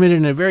transmitted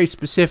in a very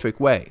specific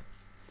way.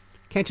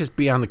 Can't just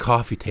be on the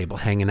coffee table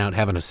hanging out,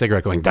 having a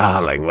cigarette going,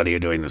 darling, what are you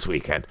doing this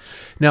weekend?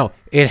 No,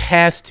 it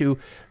has to.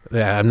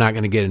 I'm not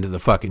going to get into the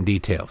fucking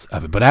details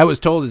of it. But I was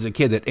told as a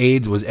kid that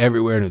AIDS was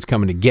everywhere and it was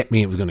coming to get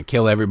me. It was going to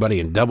kill everybody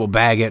and double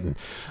bag it and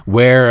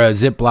wear a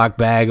Ziploc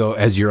bag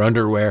as your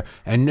underwear.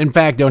 And in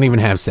fact, don't even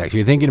have sex. If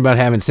you're thinking about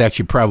having sex,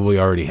 you probably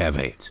already have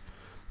AIDS.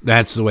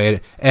 That's the way it is.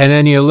 And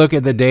then you look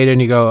at the data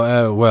and you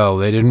go, well,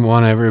 they didn't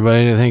want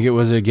everybody to think it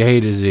was a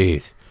gay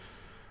disease.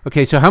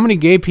 Okay, so how many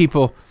gay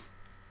people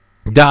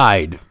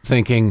died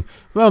thinking,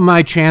 well,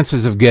 my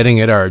chances of getting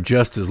it are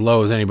just as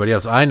low as anybody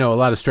else? I know a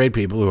lot of straight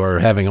people who are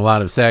having a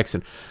lot of sex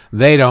and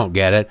they don't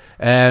get it,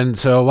 and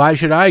so why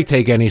should I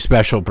take any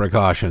special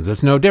precautions?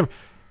 It's no different.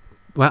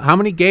 Well, how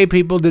many gay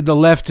people did the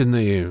left, in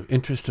the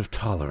interest of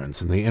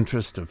tolerance, in the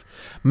interest of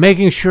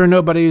making sure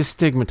nobody is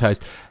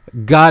stigmatized,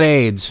 got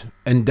AIDS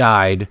and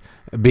died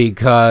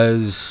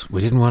because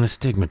we didn't want to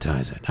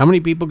stigmatize it? How many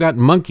people got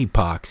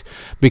monkeypox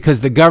because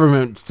the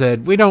government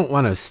said, we don't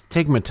want to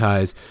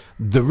stigmatize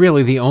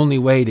the only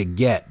way to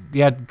get,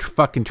 you had to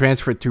fucking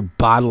transfer it through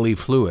bodily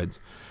fluids,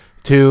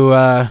 to,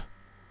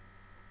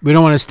 we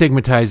don't want to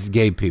stigmatize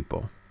gay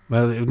people.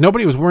 Well,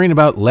 nobody was worrying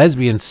about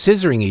lesbians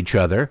scissoring each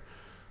other.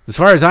 As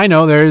far as I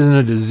know, there isn't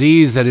a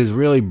disease that is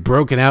really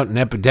broken out in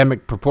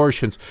epidemic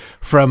proportions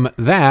from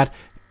that.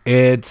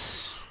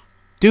 It's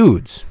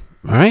dudes,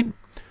 all right?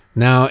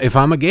 Now, if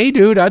I'm a gay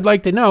dude, I'd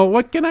like to know,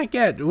 what can I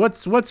get?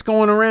 What's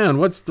going around?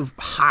 What's the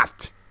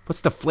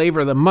flavor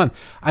of the month?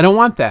 I don't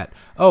want that.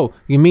 Oh,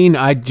 you mean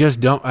I'm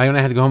going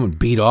to have to go home and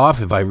beat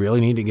off if I really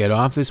need to get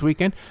off this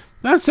weekend?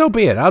 Well, so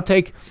be it. I'll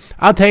take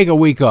a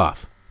week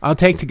off. I'll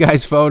take the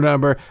guy's phone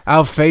number.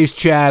 I'll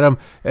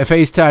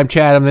FaceTime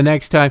chat him the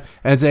next time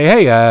and say,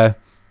 hey,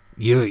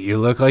 you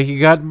look like you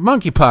got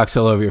monkeypox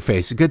all over your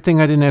face. A good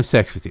thing I didn't have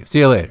sex with you. See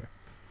you later.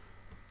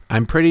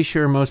 I'm pretty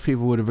sure most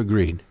people would have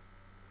agreed.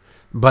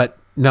 But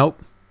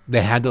nope,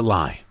 they had to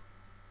lie.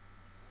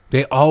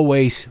 They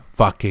always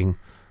fucking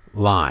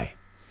lie.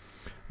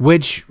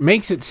 Which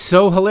makes it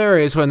so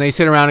hilarious when they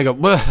sit around and go,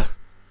 well,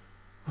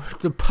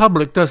 the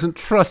public doesn't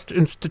trust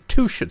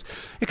institutions.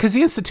 Because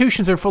the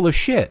institutions are full of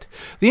shit.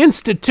 The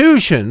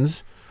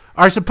institutions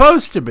are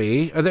supposed to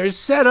be, or they're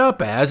set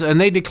up as,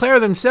 and they declare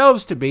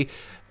themselves to be,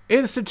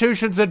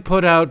 institutions that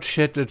put out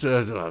shit that's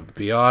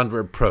beyond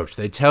reproach.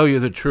 They tell you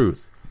the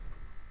truth.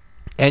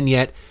 And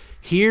yet,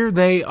 Here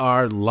they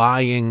are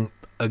lying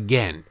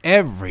again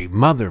every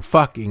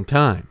motherfucking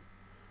time.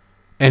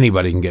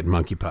 Anybody can get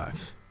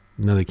monkeypox.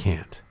 No, they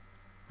can't.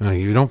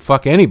 You don't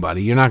fuck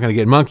anybody, you're not going to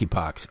get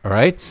monkeypox, all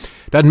right?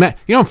 Doesn't matter.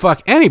 You don't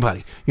fuck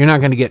anybody, you're not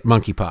going to get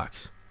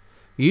monkeypox.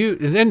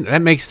 Then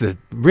that makes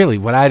really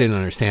what I didn't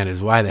understand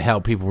is why the hell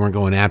people weren't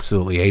going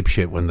absolutely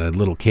apeshit when the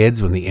little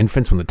kids, when the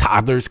infants, when the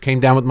toddlers came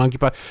down with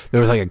monkeypox.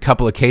 There was like a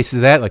couple of cases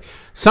of that. Like,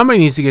 somebody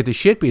needs to get the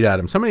shit beat out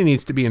of them. Somebody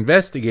needs to be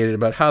investigated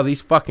about how these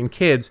fucking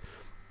kids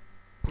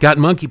got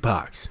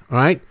monkeypox, all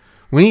right?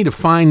 We need to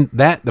find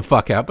that the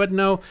fuck out. But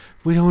no,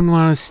 we don't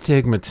want to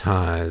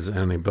stigmatize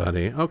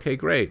anybody. Okay,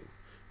 great.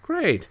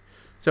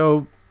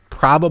 So,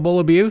 probable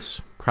abuse,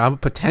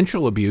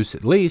 potential abuse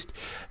at least.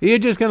 You're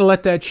just going to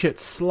let that shit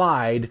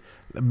slide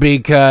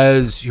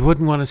because you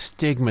wouldn't want to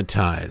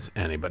stigmatize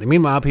anybody.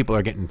 Meanwhile, people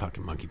are getting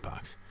fucking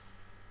monkeypox.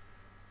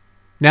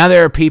 Now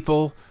there are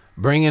people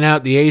bringing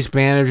out the ace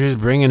bandages,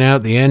 bringing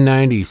out the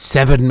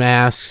N97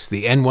 masks,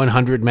 the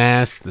N100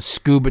 masks, the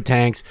scuba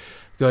tanks,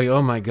 going,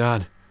 oh my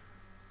God,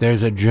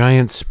 there's a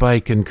giant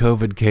spike in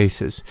COVID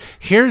cases.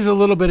 Here's a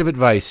little bit of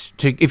advice.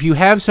 If you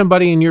have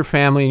somebody in your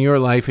family, in your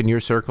life, in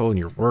your circle, in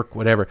your work,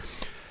 whatever.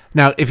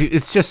 Now, if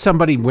it's just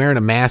somebody wearing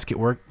a mask at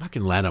work,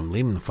 fucking let them.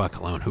 Leave them the fuck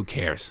alone. Who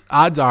cares?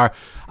 Odds are,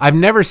 I've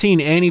never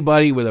seen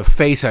anybody with a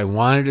face I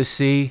wanted to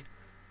see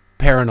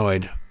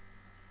paranoid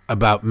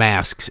about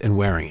masks and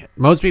wearing it.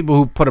 Most people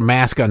who put a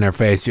mask on their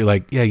face, you're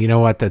like, yeah, you know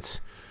what?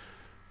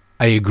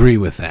 I agree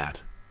with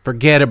that.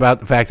 Forget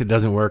about the fact it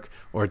doesn't work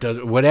or it does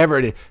whatever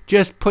it is.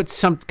 Just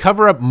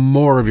cover up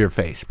more of your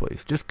face,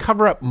 please. Just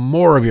cover up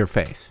more of your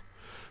face.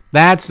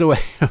 That's the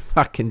way to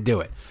fucking do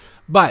it.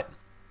 But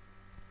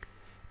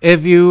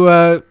if you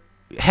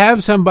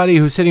have somebody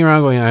who's sitting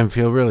around going, I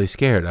feel really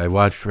scared. I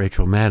watched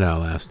Rachel Maddow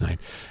last night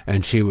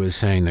and she was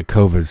saying that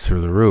COVID's through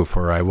the roof.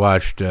 Or I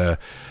watched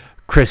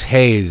Chris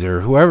Hayes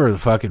or whoever the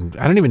fucking,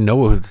 I don't even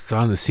know who's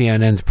on the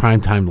CNN's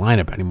primetime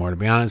lineup anymore, to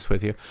be honest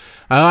with you.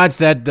 I watched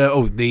that,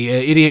 the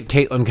idiot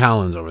Caitlin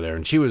Collins over there,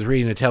 and she was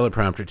reading the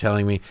teleprompter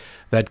telling me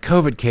that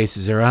COVID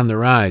cases are on the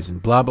rise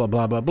and blah, blah,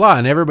 blah, blah, blah,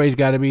 and everybody's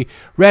got to be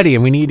ready,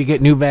 and we need to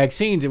get new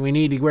vaccines, and we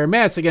need to wear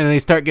masks again, and they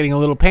start getting a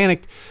little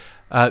panicked.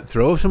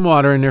 Throw some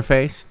water in their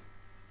face,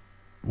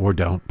 or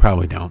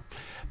probably don't,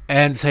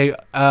 and say,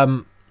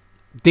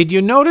 did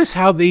you notice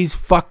how these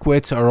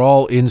fuckwits are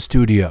all in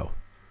studio?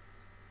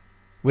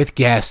 With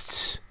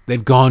guests.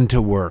 They've gone to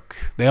work.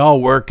 They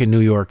all work in New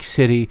York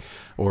City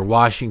or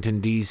Washington,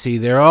 D.C.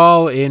 They're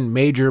all in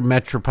major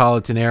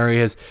metropolitan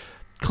areas.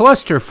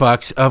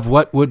 Clusterfucks of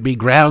what would be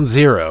ground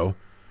zero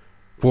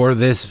for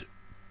this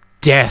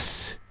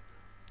death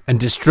and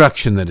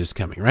destruction that is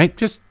coming, right?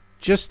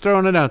 Just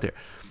throwing it out there.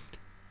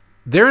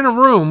 They're in a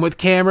room with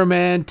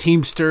cameramen,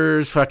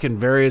 Teamsters, fucking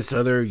various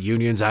other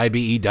unions,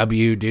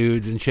 IBEW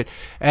dudes and shit.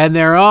 And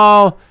they're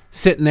all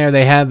sitting there.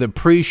 They have the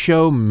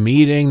pre-show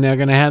meeting. They're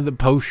going to have the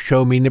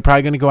post-show meeting. They're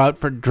probably going to go out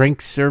for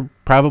drinks or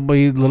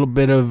probably a little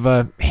bit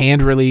of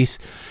hand release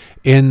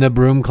in the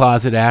broom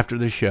closet after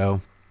the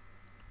show.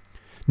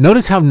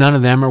 Notice how none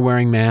of them are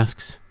wearing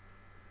masks.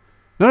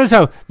 Notice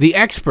how the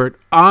expert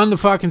on the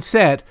fucking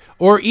set,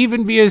 or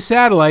even via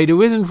satellite,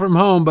 who isn't from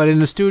home but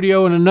in a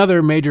studio in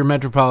another major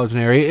metropolitan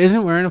area,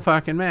 isn't wearing a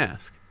fucking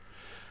mask.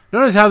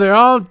 Notice how they're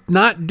all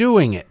not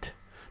doing it.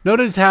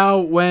 Notice how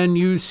when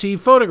you see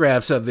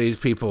photographs of these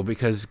people,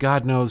 because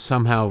God knows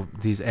somehow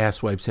these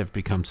asswipes have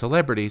become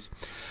celebrities,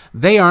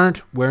 they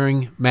aren't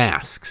wearing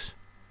masks.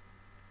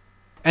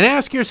 And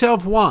ask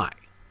yourself why.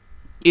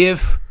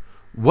 If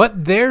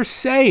what they're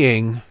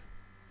saying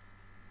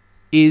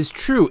is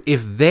true,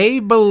 if they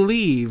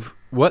believe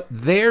what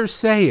they're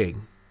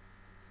saying,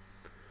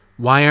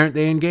 why aren't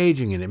they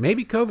engaging in it?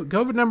 Maybe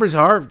COVID numbers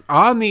are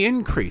on the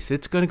increase.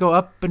 It's going to go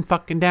up and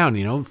fucking down.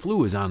 You know,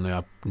 flu is on the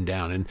up and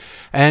down,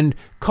 and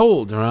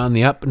colds are on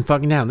the up and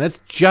fucking down. That's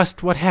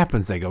just what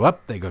happens. They go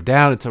up, they go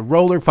down. It's a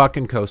roller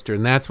fucking coaster,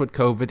 and that's what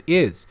COVID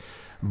is.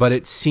 But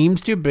it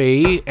seems to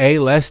be a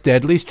less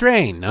deadly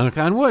strain, knock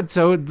on wood.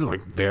 So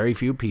like very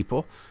few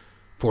people,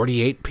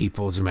 48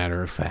 people as a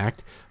matter of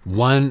fact,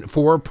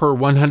 4 per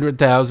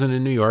 100,000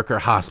 in New York are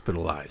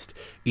hospitalized,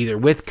 either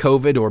with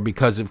COVID or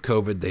because of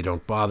COVID. They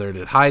don't bother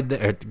to hide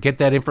or to get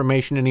that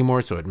information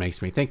anymore, so it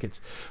makes me think it's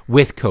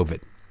with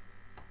COVID.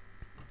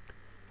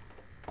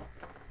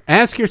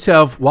 Ask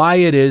yourself why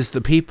it is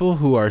the people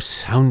who are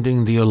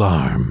sounding the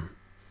alarm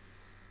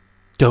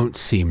don't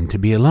seem to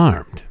be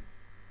alarmed,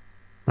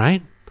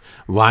 right?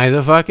 Why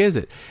the fuck is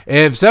it?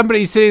 If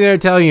somebody's sitting there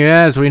telling you,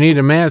 yes, we need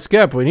to mask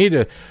up, we need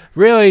to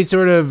really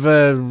sort of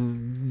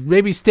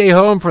maybe stay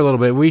home for a little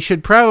bit, we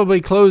should probably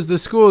close the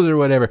schools or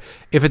whatever.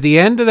 If at the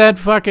end of that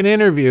fucking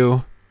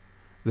interview,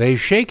 they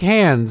shake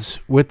hands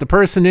with the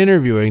person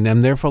interviewing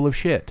them, they're full of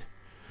shit.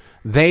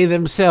 They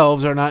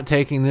themselves are not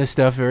taking this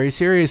stuff very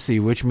seriously,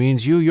 which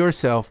means you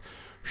yourself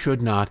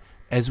should not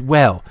as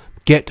well.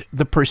 get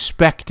the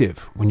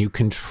perspective. When you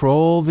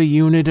control the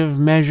unit of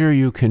measure,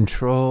 you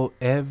control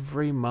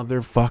every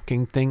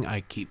motherfucking thing. I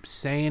keep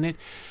saying it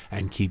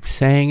and keep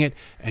saying it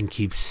and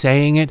keep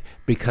saying it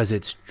because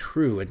it's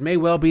true. It may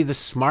well be the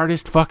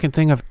smartest fucking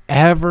thing I've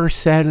ever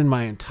said in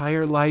my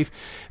entire life,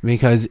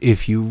 because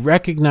if you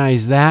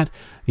recognize that,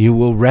 you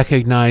will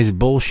recognize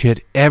bullshit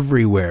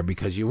everywhere,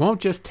 because you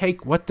won't just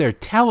take what they're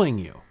telling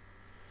you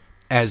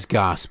as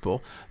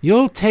gospel.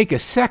 You'll take a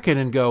second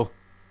and go,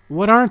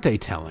 what aren't they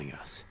telling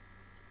us?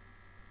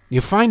 You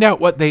find out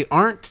what they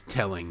aren't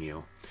telling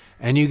you,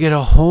 and you get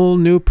a whole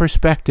new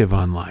perspective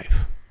on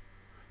life.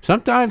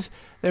 Sometimes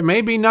there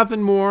may be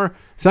nothing more.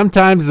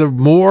 Sometimes the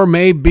more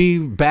may be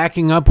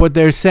backing up what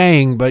they're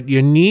saying, but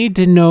you need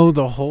to know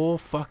the whole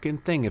fucking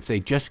thing. If they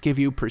just give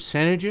you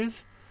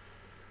percentages,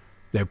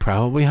 they're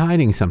probably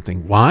hiding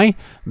something. Why?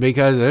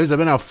 Because there's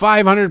been a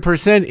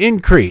 500%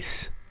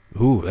 increase.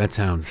 Ooh, that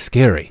sounds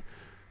scary.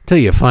 Till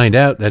you find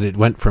out that it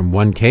went from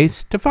 1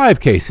 case to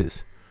 5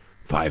 cases.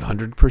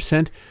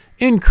 500%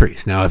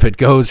 increase. Now, if it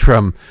goes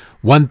from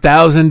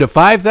 1,000 to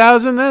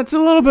 5,000, that's a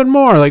little bit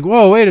more. Like,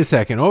 whoa, wait a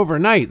second.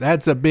 Overnight,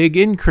 that's a big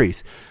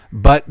increase.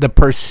 But the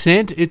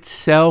percent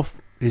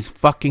itself is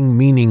fucking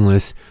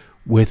meaningless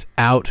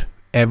without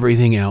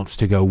everything else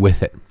to go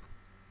with it.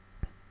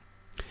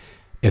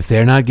 If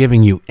they're not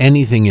giving you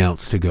anything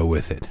else to go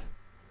with it,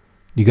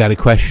 you got to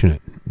question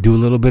it. Do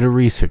a little bit of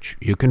research.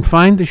 You can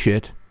find the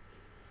shit.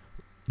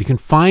 You can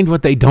find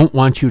what they don't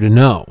want you to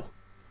know.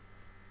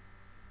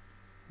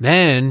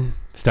 Then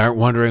start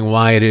wondering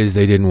why it is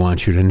they didn't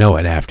want you to know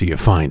it after you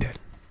find it.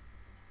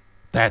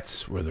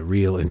 That's where the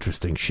real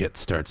interesting shit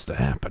starts to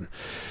happen.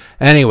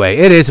 Anyway,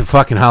 it is a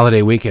fucking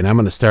holiday weekend. I'm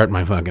going to start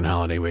my fucking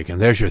holiday weekend.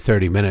 There's your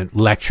 30-minute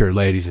lecture,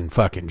 ladies and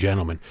fucking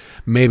gentlemen.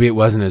 Maybe it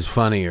wasn't as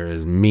funny or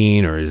as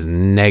mean or as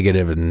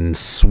negative and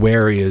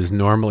sweary as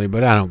normally,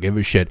 but I don't give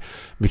a shit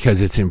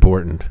because it's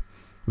important.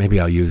 Maybe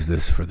I'll use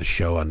this for the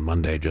show on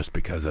Monday just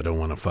because I don't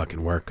want to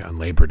fucking work on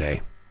Labor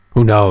Day.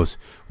 Who knows?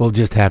 We'll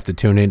just have to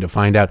tune in to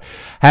find out.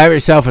 Have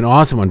yourself an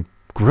awesome one.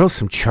 Grill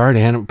some charred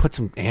animal. Put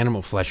some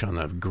animal flesh on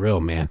the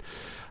grill, man.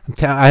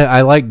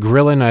 I like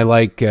grilling. I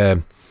like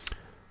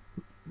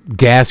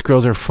gas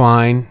grills are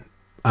fine.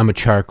 I'm a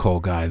charcoal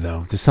guy,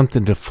 though. There's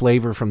something to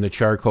flavor from the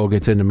charcoal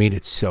gets into meat.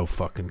 It's so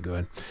fucking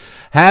good.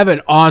 Have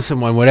an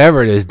awesome one,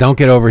 whatever it is. Don't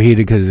get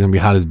overheated because it's going to be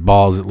hot as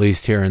balls, at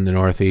least here in the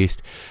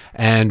Northeast.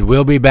 And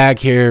we'll be back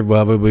here.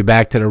 Well, we'll be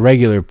back to the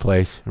regular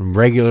place,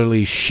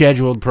 regularly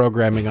scheduled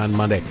programming on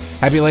Monday.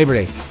 Happy Labor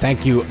Day.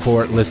 Thank you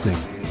for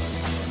listening.